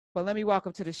Well, let me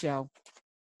welcome to the show.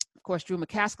 Of course, Drew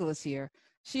McCaskill is here.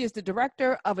 She is the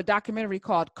director of a documentary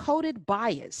called Coded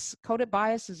Bias. Coded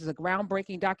Bias is a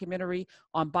groundbreaking documentary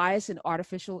on bias in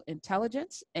artificial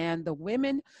intelligence and the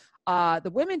women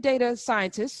data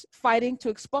scientists fighting to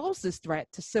expose this threat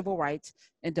to civil rights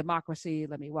and democracy.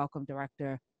 Let me welcome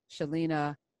director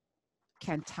Shalini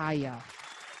Kantayya.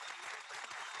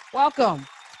 Welcome.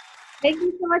 Thank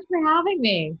you so much for having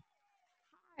me.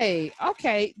 Hey,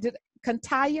 okay. Did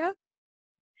Kantayya?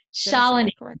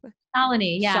 Shalini. Correctly?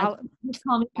 Shalini, yeah. Just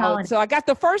call me Oh, Shalini. so I got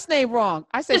the first name wrong.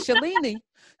 I said Shalini.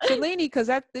 Shalini, because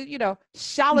that,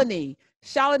 Shalini.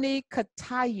 Shalini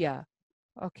Kantayya.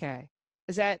 Okay.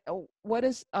 What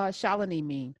does Shalini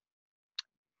mean?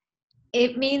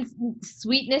 It means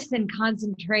sweetness and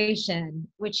concentration,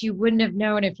 which you wouldn't have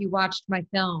known if you watched my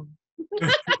film.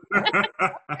 Okay.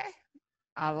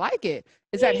 I like it.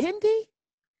 Is that Hindi?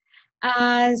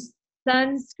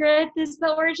 Sanskrit is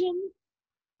the origin.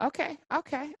 Okay.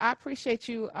 I appreciate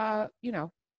you,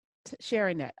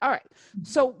 sharing that. All right.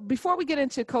 So before we get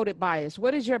into coded bias,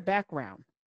 what is your background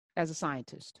as a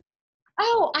scientist?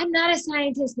 Oh, I'm not a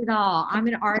scientist at all. I'm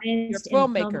an artist. You're a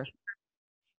filmmaker.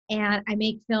 And I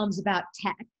make films about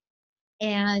tech.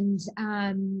 And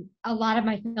a lot of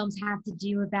my films have to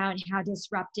do about how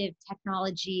disruptive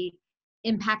technology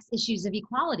impacts issues of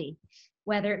equality,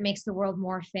 whether it makes the world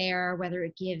more fair, whether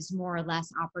it gives more or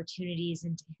less opportunities,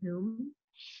 and to whom.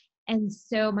 And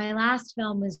so my last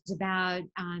film was about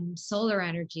solar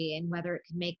energy and whether it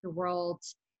could make the world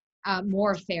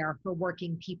more fair for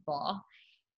working people.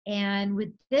 And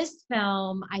with this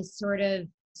film, I sort of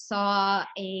saw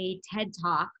a TED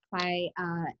Talk by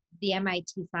the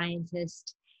MIT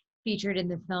scientist featured in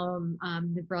the film,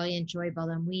 the brilliant Joy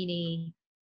Buolamwini,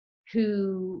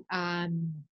 who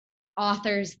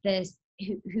authors this,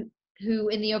 who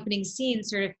in the opening scene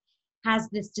sort of has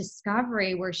this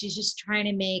discovery where she's just trying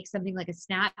to make something like a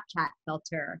Snapchat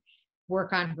filter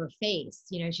work on her face.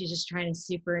 She's just trying to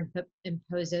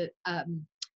superimpose it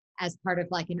as part of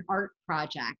like an art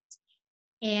project.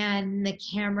 And the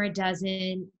camera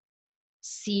doesn't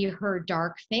see her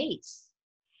dark face.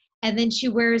 And then she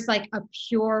wears like a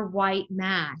pure white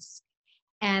mask,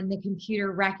 and the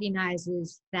computer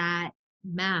recognizes that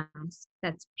mask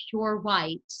that's pure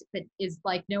white, that is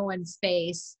like no one's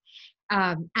face,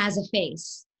 as a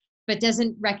face, but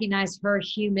doesn't recognize her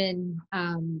human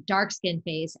dark skin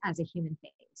face as a human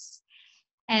face.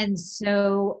 And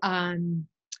so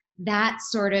that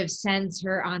sort of sends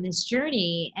her on this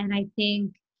journey. And I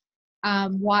think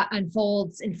what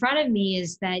unfolds in front of me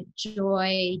is that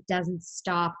Joy doesn't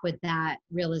stop with that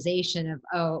realization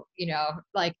of,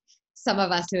 like some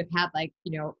of us who have had like,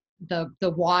 the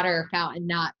water fountain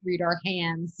not read our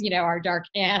hands, our dark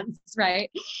hands, right?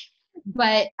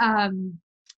 But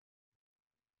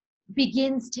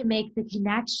begins to make the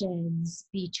connections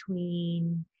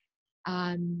between,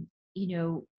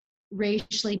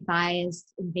 racially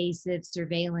biased, invasive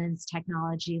surveillance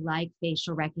technology like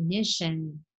facial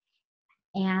recognition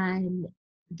and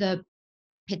the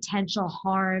potential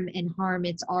harm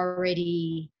it's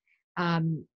already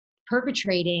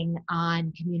perpetrating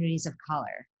on communities of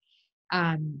color,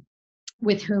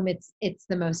 with whom it's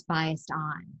the most biased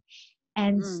on.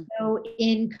 And so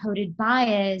in Coded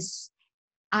Bias,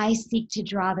 I seek to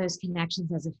draw those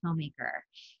connections as a filmmaker.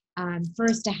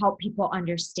 First, to help people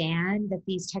understand that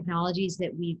these technologies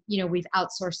that we've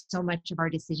outsourced so much of our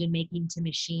decision making to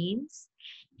machines.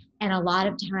 And a lot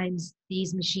of times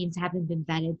these machines haven't been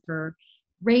vetted for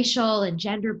racial and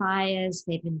gender bias.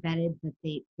 They've been vetted that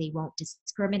they won't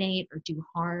discriminate or do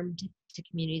harm to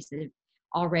communities that have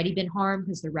already been harmed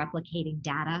because they're replicating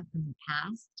data from the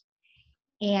past.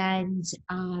 And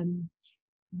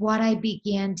what I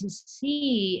began to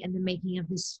see in the making of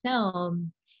this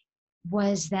film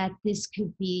was that this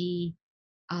could be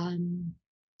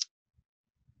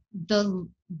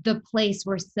the place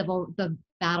where the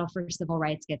battle for civil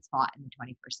rights gets fought in the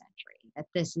 21st century. That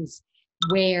this is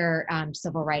where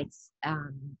civil rights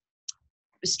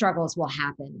struggles will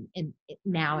happen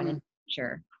now and in the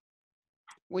future.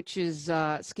 Which is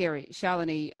scary.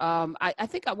 Shalini, I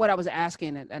think what I was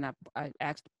asking, and I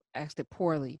asked it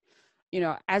poorly,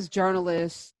 as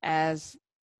journalists, as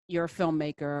you're a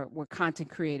filmmaker, we're content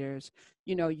creators,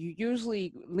 you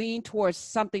usually lean towards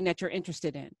something that you're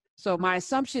interested in. So my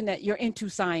assumption that you're into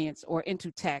science or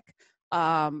into tech,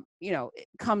 it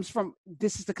comes from,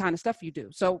 this is the kind of stuff you do.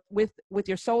 So with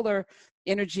your solar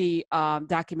energy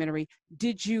documentary,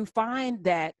 did you find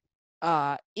that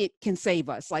it can save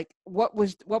us? Like what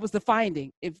was the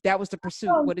finding? If that was the pursuit,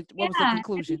 what was the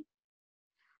conclusion?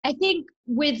 I think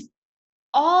with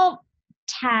all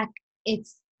tech,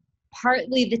 it's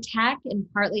partly the tech and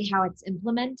partly how it's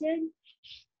implemented.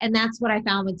 And that's what I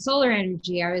found with solar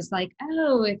energy. I was like,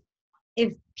 oh,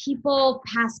 if people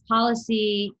pass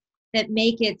policy that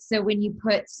make it so when you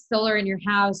put solar in your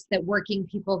house that working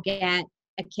people get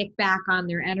a kickback on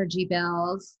their energy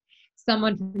bills,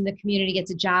 someone from the community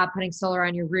gets a job putting solar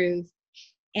on your roof,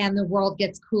 and the world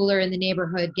gets cooler and the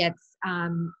neighborhood gets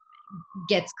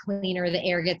cleaner, the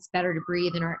air gets better to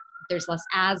breathe, and there's less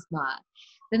asthma,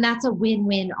 then that's a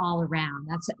win-win all around.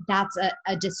 That's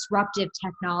a disruptive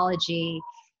technology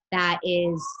that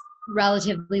is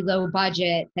relatively low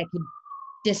budget that could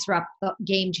disrupt,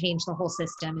 game change the whole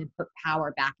system and put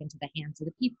power back into the hands of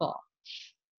the people.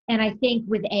 And I think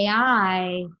with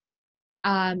AI,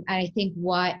 I think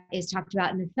what is talked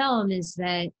about in the film is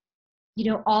that,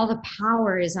 all the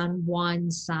power is on one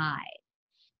side.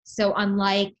 So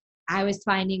unlike I was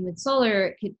finding with solar,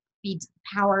 it could be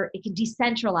power, it could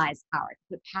decentralize power,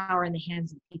 put power in the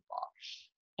hands of people.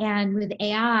 And with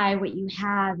AI, what you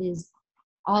have is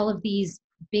all of these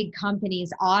big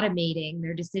companies automating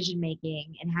their decision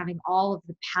making and having all of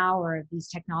the power of these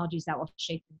technologies that will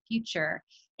shape the future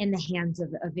in the hands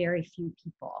of a very few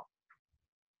people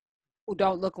who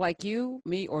don't look like you,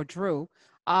 me, or Drew.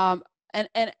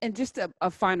 And just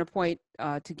a finer point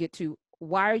to get to.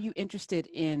 Why are you interested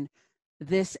in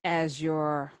this as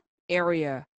your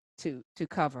area to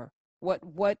cover?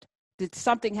 What did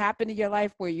something happen in your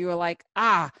life where you were like,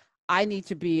 I need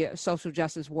to be a social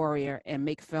justice warrior and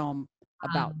make film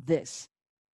about this?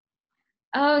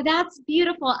 Oh, that's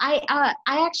beautiful. I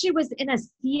actually was in a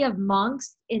sea of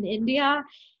monks in India,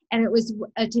 and it was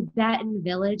a Tibetan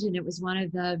village, and it was one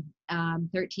of the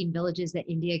 13 villages that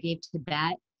India gave to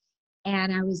Tibet.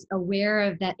 And I was aware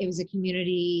of that it was a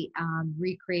community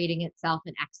recreating itself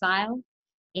in exile.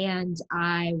 And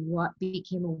I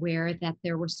became aware that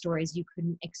there were stories you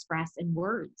couldn't express in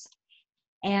words.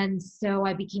 And so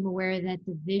I became aware that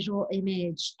the visual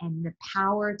image and the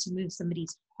power to move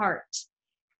somebody's heart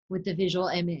with the visual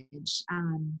image.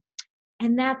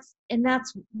 And that's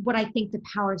what I think the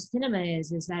power of cinema is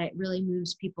that it really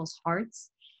moves people's hearts.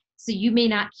 So you may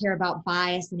not care about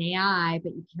bias and AI,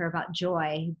 but you care about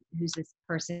Joy, who's this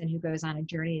person who goes on a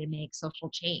journey to make social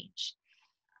change.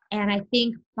 And I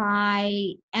think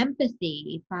by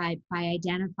empathy, by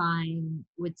identifying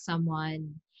with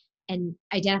someone and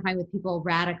identifying with people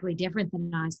radically different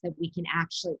than us, that we can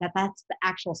actually, that's the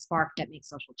actual spark that makes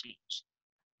social change.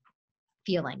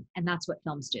 Feeling. And that's what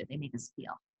films do. They make us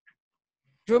feel.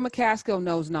 Drew McCaskill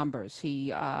knows numbers.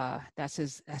 That's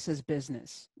his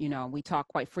business. We talk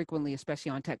quite frequently,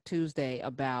 especially on Tech Tuesday,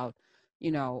 about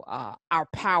our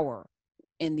power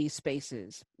in these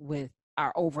spaces with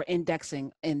our over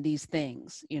indexing in these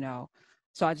things.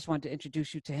 So I just wanted to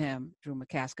introduce you to him, Drew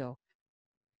McCaskill.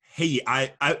 Hey,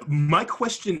 my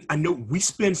question, I know we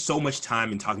spend so much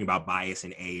time in talking about bias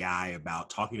and AI, about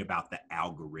talking about the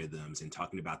algorithms and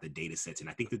talking about the data sets. And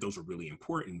I think that those are really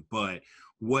important. But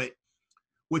what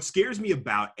scares me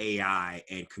about AI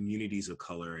and communities of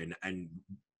color and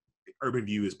Urban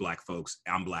View is Black folks,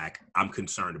 I'm Black, I'm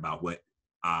concerned about what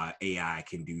AI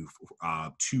can do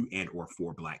to and or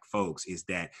for Black folks, is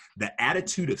that the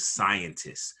attitude of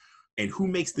scientists and who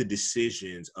makes the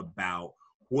decisions about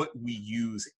what we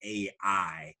use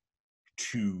AI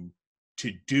to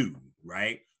do,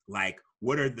 right? Like,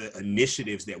 what are the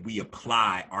initiatives that we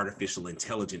apply artificial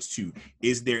intelligence to?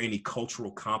 Is there any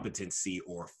cultural competency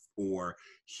or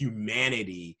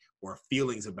humanity or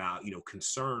feelings about,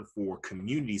 concern for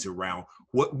communities around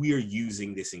what we are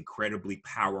using this incredibly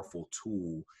powerful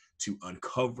tool to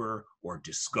uncover or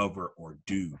discover or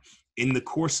do? In the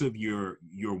course of your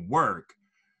work,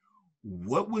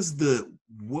 what was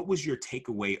your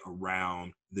takeaway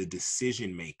around the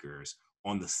decision makers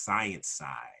on the science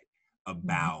side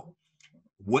about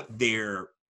what their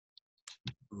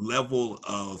level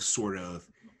of sort of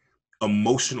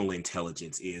emotional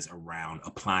intelligence is around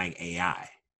applying AI?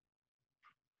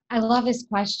 I love this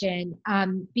question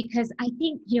because I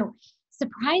think,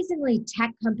 surprisingly,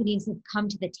 tech companies have come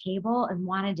to the table and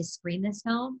wanted to screen this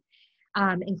film.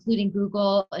 Including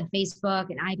Google and Facebook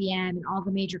and IBM, and all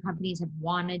the major companies have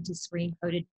wanted to screen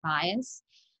coded bias,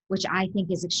 which I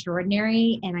think is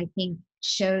extraordinary. And I think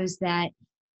shows that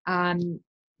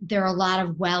there are a lot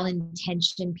of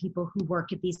well-intentioned people who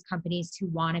work at these companies who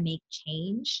want to make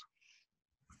change.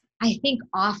 I think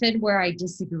often where I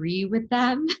disagree with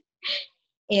them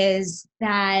is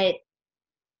that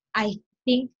I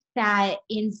think that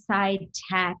inside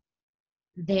tech,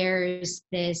 there's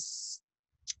this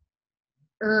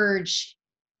urge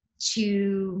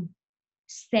to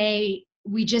say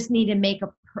we just need to make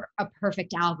a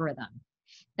perfect algorithm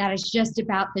that is just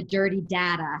about the dirty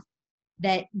data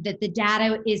that the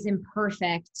data is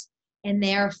imperfect, and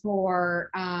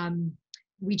therefore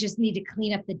we just need to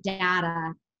clean up the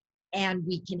data and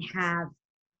we can have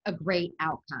a great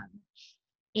outcome.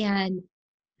 And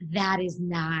that is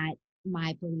not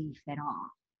my belief at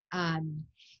all.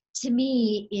 To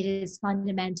me, it is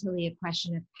fundamentally a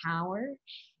question of power,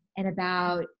 and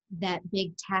about that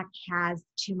big tech has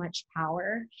too much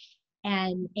power,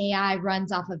 and AI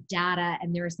runs off of data,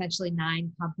 and there are essentially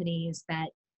 9 companies that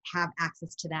have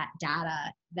access to that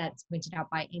data that's pointed out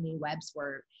by Amy Webb's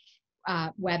work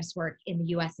in the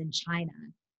US and China.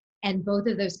 And both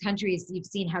of those countries, you've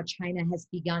seen how China has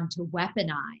begun to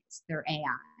weaponize their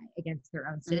AI against their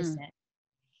own citizens.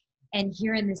 And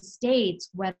here in the States,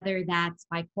 whether that's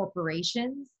by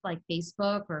corporations like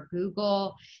Facebook or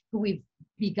Google, who we've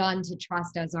begun to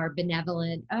trust as our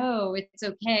benevolent, oh, it's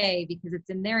okay because it's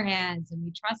in their hands and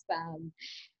we trust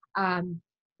them.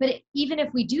 But even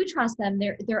if we do trust them,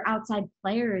 they're outside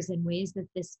players in ways that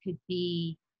this could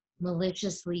be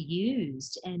maliciously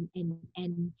used. And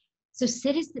so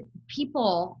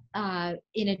people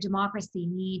in a democracy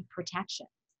need protection.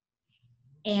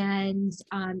 And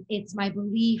it's my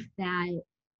belief that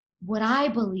what I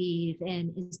believe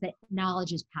in is that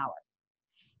knowledge is power.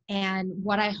 And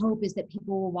what I hope is that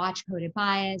people will watch Coded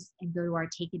Bias and go to our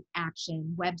Take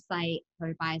Action website,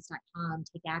 codedbias.com,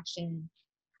 take action.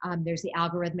 There's the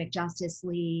Algorithmic Justice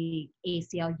League,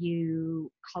 ACLU,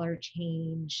 Color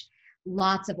Change,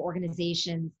 lots of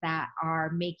organizations that are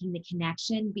making the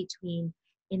connection between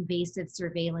invasive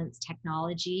surveillance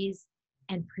technologies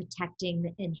and protecting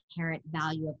the inherent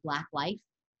value of Black life,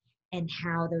 and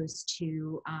how those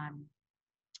two,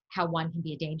 how one can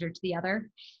be a danger to the other.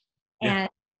 Yeah. And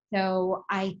so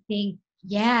I think,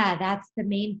 that's the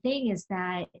main thing, is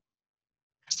that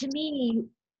to me,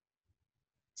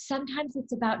 sometimes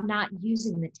it's about not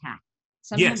using the tech.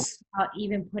 Sometimes it's about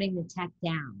even putting the tech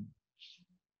down.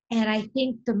 And I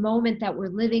think the moment that we're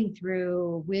living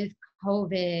through with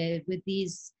COVID, with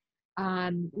these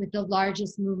with the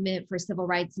largest movement for civil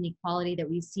rights and equality that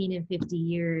we've seen in 50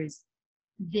 years,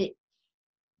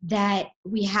 that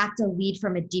we have to lead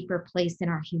from a deeper place in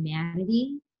our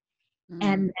humanity,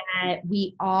 and that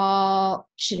we all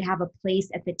should have a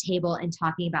place at the table in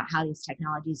talking about how these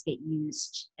technologies get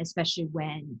used, especially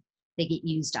when they get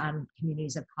used on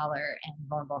communities of color and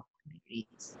vulnerable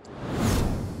communities.